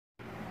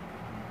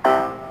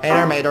Hey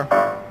there, Mater.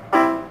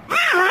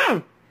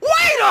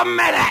 Wait a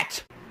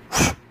minute!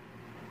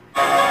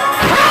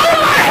 How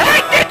the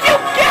heck did you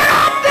get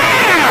up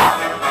there?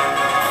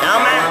 Don't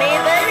mind me,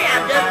 baby.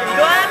 I'm just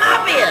enjoying my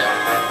beer.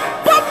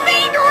 But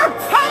Mater,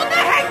 how the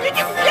heck did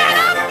you get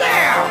up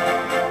there?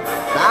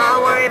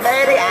 Don't worry,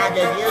 baby. I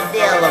just used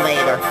the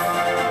elevator.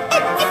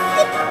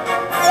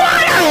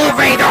 What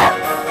elevator?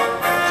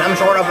 Some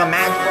sort of a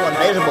magical,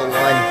 invisible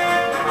one.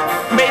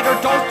 Mater,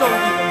 those don't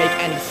even make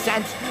any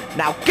sense.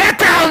 Now get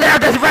down there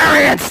this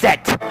very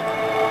instant!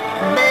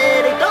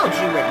 Baby, don't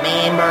you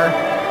remember?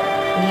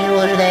 You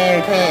were there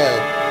too.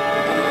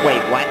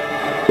 Wait, what?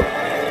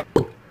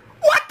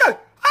 What the?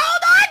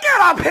 How'd I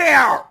get up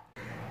here?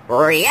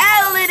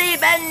 Reality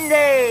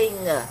bending!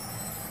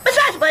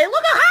 Besides, baby,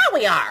 look at how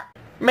we are!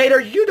 Mater,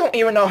 you don't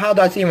even know how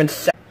that's even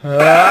said.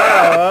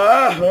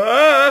 How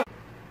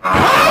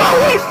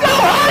are we so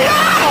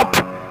high up?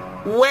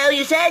 Well,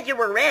 you said you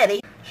were ready,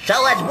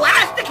 so let's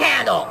blast the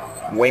candle!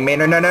 Wait,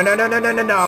 Mater, no.